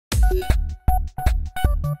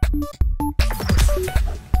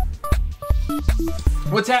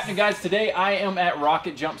What's happening, guys? Today I am at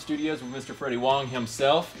Rocket Jump Studios with Mr. Freddie Wong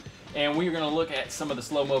himself, and we are going to look at some of the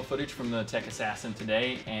slow-mo footage from the Tech Assassin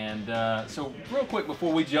today. And so real quick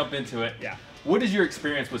before we jump into it, what is your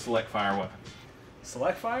experience with select fire weapons?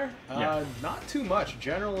 Select fire? Not too much.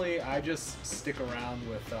 Generally, I just stick around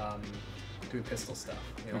with doing pistol stuff.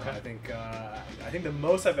 You know, I think the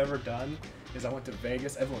most I've ever done is I went to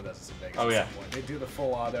Vegas. Everyone does this in Vegas at some point. They do the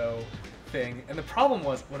full auto thing, and the problem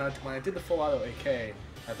was when I did the full auto AK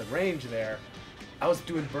at the range there, I was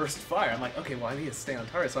doing burst fire. I'm like, okay, well I need to stay on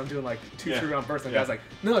target, so I'm doing like 2-3 round bursts, and the guy's like,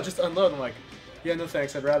 no, just unload. I'm like, yeah, no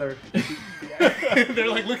thanks, I'd rather. They're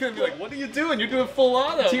like looking at me like, what are you doing? You're doing full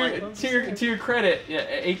auto. To your credit,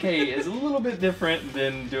 AK is a little bit different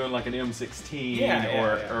than doing like an M16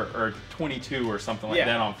 or 22 or something like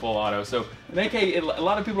that on full auto. So an AK, a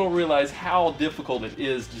lot of people don't realize how difficult it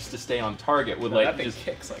is just to stay on target with that thing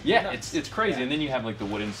kicks like nuts. it's crazy. And then you have like the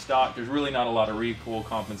wooden stock. There's really not a lot of recoil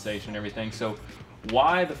compensation and everything. So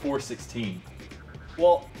why the 416?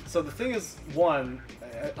 Well, so the thing is, one,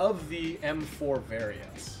 of the M4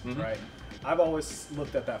 variants, right? I've always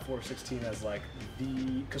looked at that 416 as like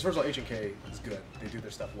because first of all, H&K is good. They do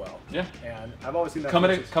their stuff well. Yeah. And I've always seen that come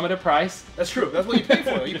at a price. That's true. That's what you pay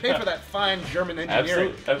for. You pay for that fine German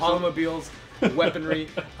engineering, automobiles, weaponry.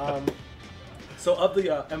 So of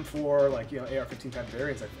the M4, like, AR-15 type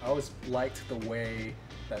variants, I always liked the way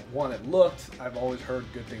that, one, it looked. I've always heard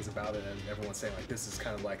good things about it, and everyone's saying like this is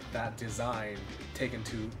kind of like that design taken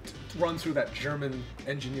to run through that German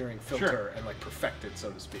engineering filter and like perfected, so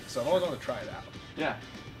to speak. So I've always wanted to try it out. Yeah.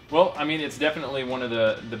 Well, I mean, it's definitely one of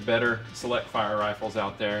the better select fire rifles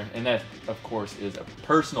out there, and that, of course, is a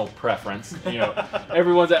personal preference.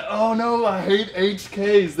 Everyone's like, oh no, I hate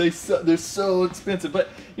HKs. They're so expensive. But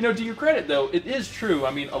to your credit though, it is true.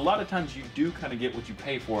 I mean, a lot of times you do kind of get what you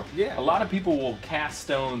pay for. Yeah. A lot of people will cast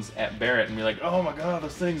stones at Barrett and be like, oh my God,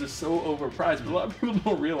 those things are so overpriced. But a lot of people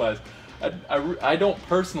don't realize, I don't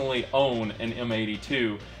personally own an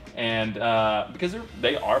M82, and because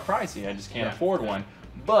they are pricey. I just can't afford one.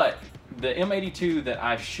 But the M82 that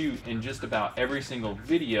I shoot in just about every single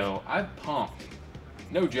video, I've pumped,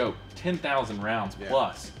 no joke, 10,000 rounds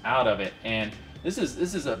plus out of it, and this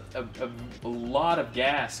is a lot of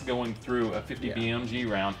gas going through a 50 BMG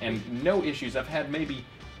round, and no issues. I've had maybe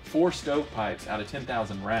 4 stovepipes out of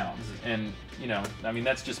 10,000 rounds, and I mean,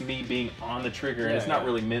 that's just me being on the trigger, and it's not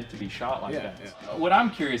really meant to be shot like that. What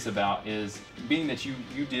I'm curious about is, being that you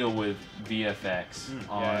deal with VFX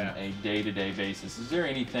on a day-to-day basis, is there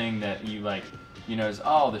anything that you like, is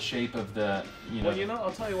the shape of the, Well,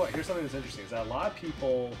 I'll tell you what. Here's something that's interesting: is that a lot of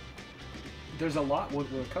people, there's a lot when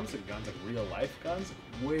it comes to guns, like real life guns,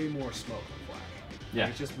 way more smoke than flash. Yeah,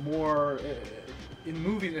 it's just more. In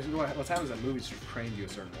movies, what's happened is that movies just trained you a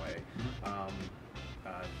certain way.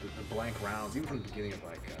 The blank rounds, even from the beginning of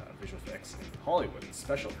like visual effects in Hollywood and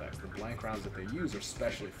special effects, the blank rounds that they use are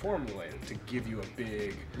specially formulated to give you a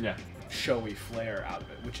big, showy flare out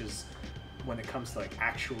of it. Which is, when it comes to like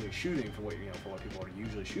actually shooting for what for what people are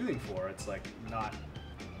usually shooting for, it's like not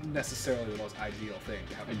necessarily the most ideal thing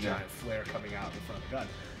to have a giant flare coming out in front of the gun.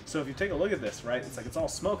 So if you take a look at this, right, it's all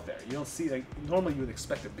smoke there. You don't see, like, normally you would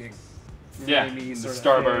expect a big flamey sort of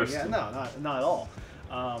starburst. Yeah, no, not at all.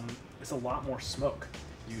 It's a lot more smoke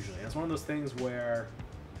usually. And it's one of those things where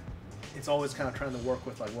it's always kind of trying to work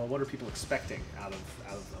with, like, well, what are people expecting out of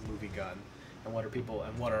a movie gun, and what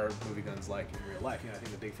are movie guns like in real life? I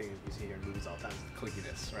think the big thing you see here in movies all the time is the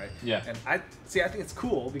clickiness, right? Yeah. And I think it's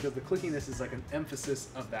cool because the clickiness is like an emphasis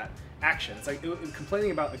of that action. It's like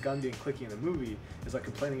complaining about a gun being clicky in a movie is like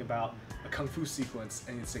complaining about a kung fu sequence,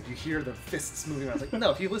 and it's like you hear the fists moving around. It's like,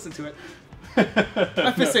 no, if you listen to it,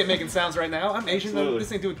 my fists ain't making sounds right now. I'm Asian.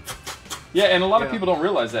 This ain't doing. Yeah, and a lot of people don't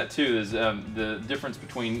realize that too, is the difference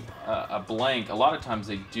between a blank. A lot of times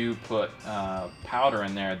they do put powder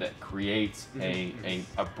in there that creates a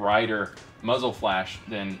brighter muzzle flash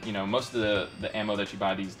than, most of the ammo that you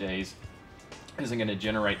buy these days isn't going to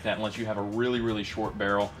generate that unless you have a really short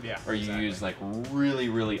barrel, or you use like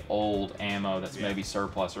really old ammo that's maybe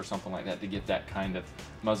surplus or something like that to get that kind of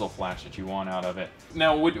muzzle flash that you want out of it.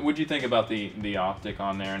 Now, what'd you think about the optic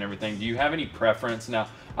on there and everything? Do you have any preference? Now,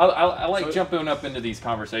 I like jumping up into these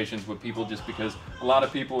conversations with people just because a lot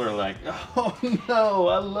of people are like, oh no,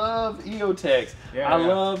 I love EOTechs, I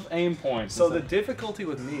love aim points. So the difficulty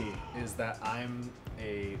with me is that I'm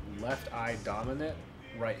a left eye dominant,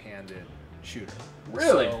 right-handed shooter.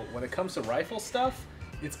 Really? So when it comes to rifle stuff,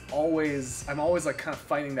 I'm always like kind of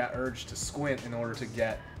fighting that urge to squint in order to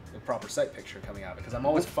get the proper sight picture coming out, because I'm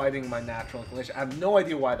always fighting my natural inclination. I have no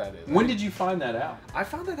idea why that is. When did you find that out? I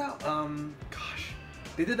found that out,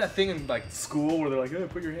 they did that thing in like school where they're like, "Oh,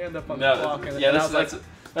 put your hand up on the No, clock." yeah, and I was like,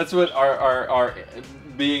 that's what our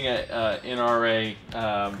being a NRA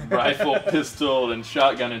rifle, pistol, and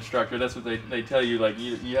shotgun instructor. That's what they tell you. Like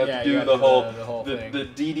you have to do the whole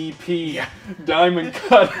DDP diamond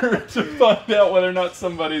cutter to find out whether or not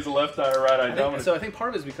somebody's left eye or right eye dominant. So I think part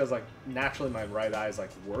of it is because like naturally my right eye is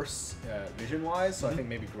like worse vision wise. So I think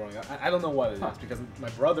maybe growing up, I don't know what it is because my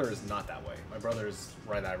brother is not that way. My brother is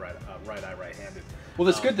right eye right-handed. Well,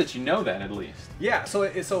 that's good that you know that at least. Yeah, so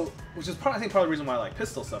which is I think part of the reason why I like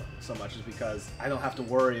pistol stuff so much is because I don't have to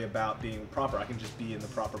worry about being proper. I can just be in the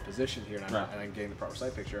proper position here, and I'm getting the proper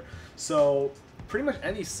sight picture. So pretty much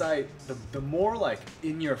any sight, the more like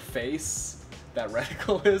in your face that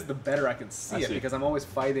reticle is, the better I can see it because I'm always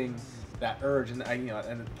fighting that urge, and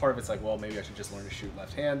and part of it's like, well, maybe I should just learn to shoot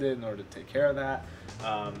left-handed in order to take care of that.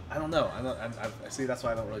 I don't know. I see. That's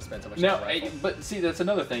why I don't really spend so much time on rifle. But see, that's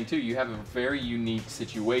another thing too. You have a very unique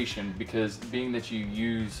situation because being that you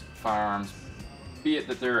use firearms, be it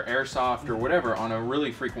that they're airsoft or whatever, on a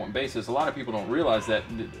really frequent basis, a lot of people don't realize that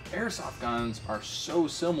the airsoft guns are so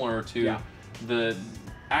similar to the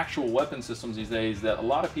actual weapon systems these days that a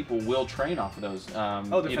lot of people will train off of those.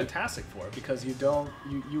 They're fantastic for it because you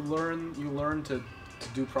learn to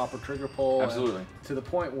do proper trigger pull. Absolutely. To the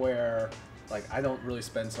point where like I don't really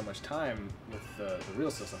spend so much time with the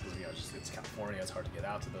real stuff because it's California, it's hard to get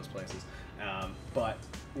out to those places. But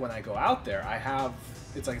when I go out there,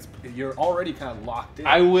 you're already kind of locked in.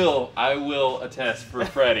 I will attest for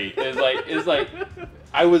Freddie. It's like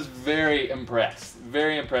I was very impressed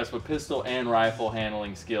with pistol and rifle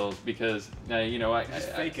handling skills because I just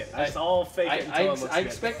fake it. I just all fake it until it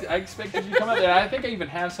looks good. I expected you to come out there. I think I even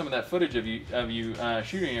have some of that footage of you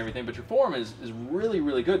shooting and everything. But your form is really,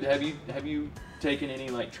 really good. Have you taken any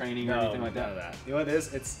like training or anything like that? None of that. You know what it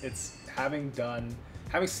is? It's having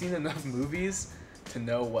seen enough movies to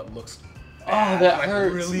know what looks bad, that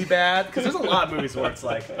hurts. Really bad. Because there's a lot of movies where it's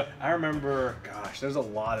like, I remember, there's a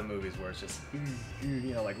lot of movies where it's just,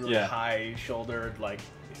 like really high-shouldered, like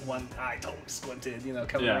one eye totally squinted,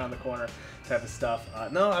 coming around the corner type of stuff.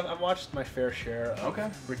 No, I've watched my fair share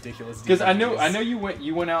of ridiculous. Because I know you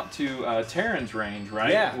went out to Taryn's range,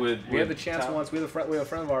 right? Yeah. We had the chance once. We have a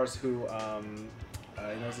friend of ours who.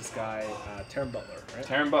 He knows this guy, Taryn Butler, right?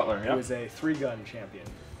 Taryn Butler, Who is a 3-gun champion.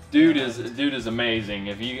 Dude is amazing.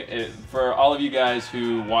 For all of you guys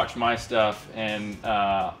who watch my stuff and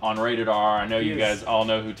on Rated R, I know you guys all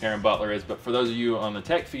know who Taryn Butler is, but for those of you on the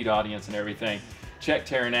Tech Feed audience and everything, check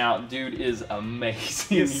Taryn out. Dude is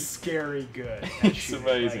amazing. He's scary good. It's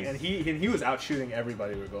amazing. And he was out shooting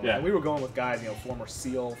everybody we were going. Yeah. And we were going with guys, former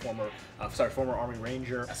SEAL, former Army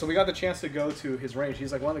Ranger. So we got the chance to go to his range.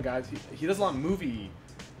 He's like one of the guys. He does a lot of movie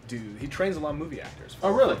He trains a lot of movie actors.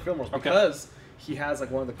 Oh, really? For filmers because he has like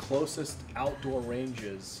one of the closest outdoor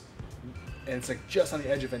ranges, and it's like just on the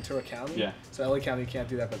edge of Ventura County. Yeah. So LA County you can't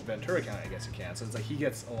do that, but Ventura County I guess you can. So it's like he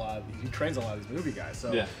trains a lot of these movie guys.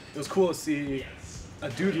 So it was cool to see a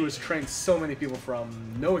dude who has trained so many people from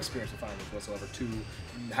no experience with firearms whatsoever to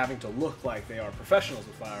having to look like they are professionals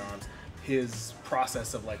with firearms. His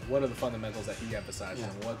process of like what are the fundamentals that he emphasizes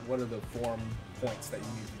and what are the form points that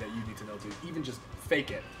you need to know to even just fake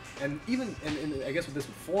it. And even and I guess with this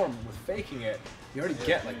form, with faking it, you already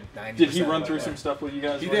get like 90%. Did he run through some stuff with you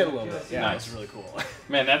guys? He did a little bit. Yeah, nice. It was really cool.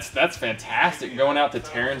 Man, that's fantastic. Going out to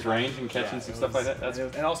Taryn's range and catching some stuff like that.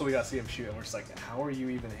 And also we got to see him shoot, and we're just like, how are you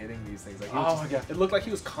even hitting these things? Like, my god! It looked like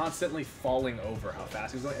he was constantly falling over how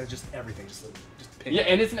fast he was going. It was just everything, just pinging. Yeah,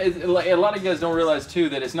 and it's like, a lot of you guys don't realize too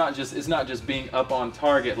that it's not just being up on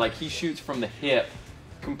target. Like he shoots from the hip,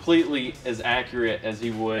 completely as accurate as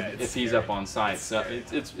he would if he's up on sight. So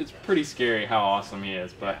it's pretty scary how awesome he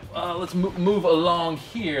is. But let's move along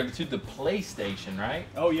here to the PlayStation, right?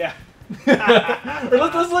 Oh yeah. Or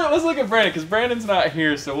let's look at Brandon because Brandon's not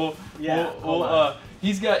here, so we'll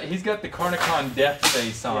he's got the Carnicon Death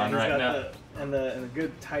face on right now. And the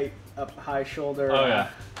good tight up high shoulder. Oh yeah.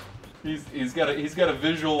 He's got a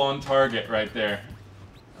visual on target right there.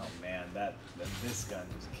 Oh man, this gun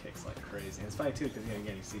just kicks like crazy. And it's funny too because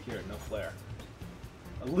again you see here no flare.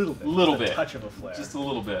 A little bit. A touch of a flare. Just a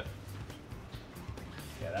little bit.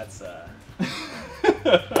 Yeah, that's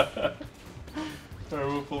Alright,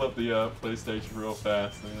 we'll pull up the PlayStation real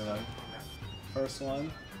fast. First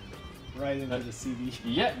one, right into the CD.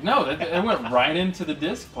 Yeah, no, that went right into the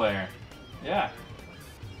disc player. Yeah.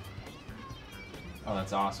 Oh,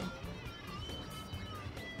 that's awesome.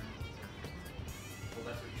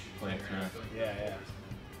 Play it through. Yeah.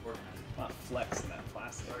 A lot of flex in that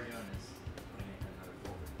plastic.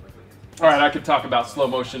 All right, I could talk about slow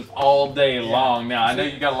motion all day long. Now I know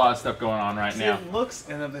you got a lot of stuff going on right now. It looks,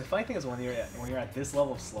 and the funny thing is when you're at this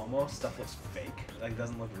level of slow-mo, stuff looks fake. Like it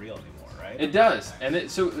doesn't look real anymore, right? It does, and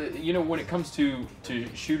so you know when it comes to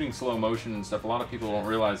shooting slow motion and stuff, a lot of people don't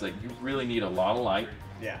realize that you really need a lot of light.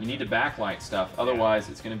 Yeah. You need to backlight stuff, otherwise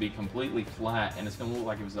it's going to be completely flat and it's going to look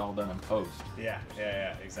like it was all done in post. Yeah,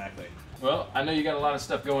 exactly. Well, I know you got a lot of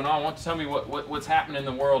stuff going on. Why don't you tell me what's happening in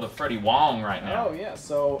the world of Freddie Wong right now? Oh yeah,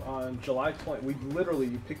 so on July 20,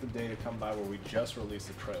 you picked the day to come by where we just released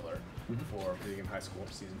the trailer for Video Game High School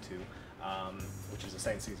Season 2, which is the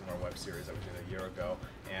second season of our web series that we did a year ago.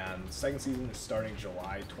 And the second season is starting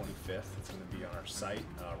July 25th. It's going to be on our site,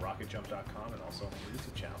 rocketjump.com, and also on the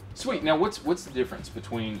YouTube channel. Sweet. Now, what's the difference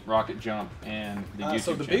between Rocket Jump and the YouTube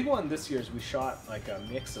So the channel? big one this year is we shot like a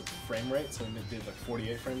mix of frame rate. So we did like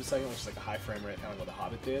 48 frames a second, which is like a high frame rate, kind of what The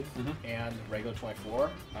Hobbit did, and regular 24.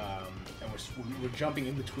 And we're jumping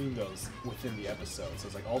in between those within the episode. So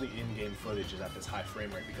it's like all the in-game footage is at this high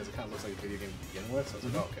frame rate because it kind of looks like a video game to begin with. So it's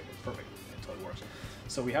like, oh, okay, well, perfect. It totally works.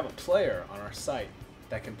 So we have a player on our site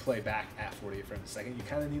that can play back at 48 frames a second. You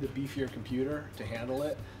kind of need a beefier computer to handle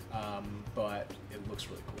it, but it looks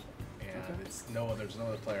really cool. And there's no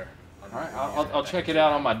other player. All right, I'll check it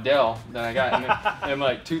out on my Dell that I got in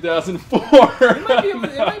like 2004. It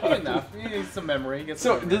might be enough. You need some memory. Get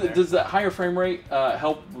some memory does that higher frame rate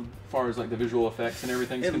help as far as like the visual effects and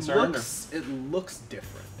everything's concerned? It looks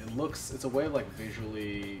different. It's a way of like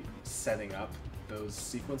visually setting up those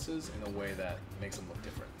sequences in a way that makes them look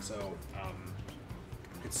different. So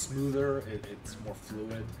it's smoother, it's more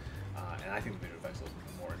fluid, and I think the visual effects look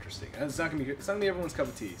more interesting. And it's not gonna be everyone's cup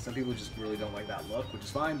of tea. Some people just really don't like that look, which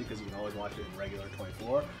is fine because you can always watch it in regular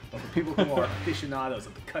 24. But for people who are aficionados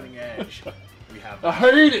at the cutting edge, we have that. I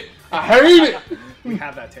hate it. We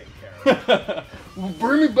have that taken care of.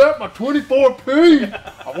 Bring me back my 24p.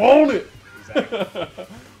 I want it. Exactly.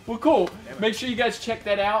 Well, cool. Make sure you guys check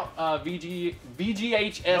that out.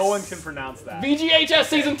 VGHS. No one can pronounce that. VGHS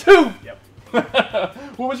Season 2. Yep.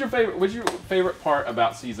 What was your favorite? What's your favorite part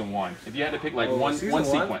about Season 1? If you had to pick like one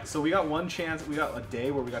sequence. So we got one chance. We got a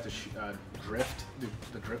day where we got to drift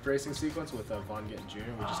the drift racing sequence with Von Gittin Jr.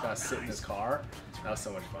 We just got to sit in his car. That was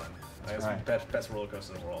so much fun. That's the best roller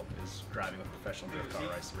coaster in the world is driving a professional drift car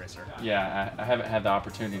racer. Yeah, I haven't had the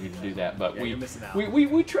opportunity to do that, but you're missing out.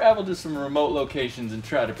 we travel to some remote locations and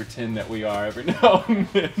try to pretend that we are every now and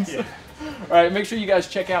then. Yeah. All right, make sure you guys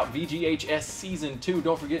check out VGHS Season 2.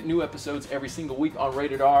 Don't forget new episodes every single week on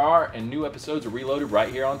Rated RR, and new episodes are reloaded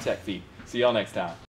right here on TechFeed. See y'all next time.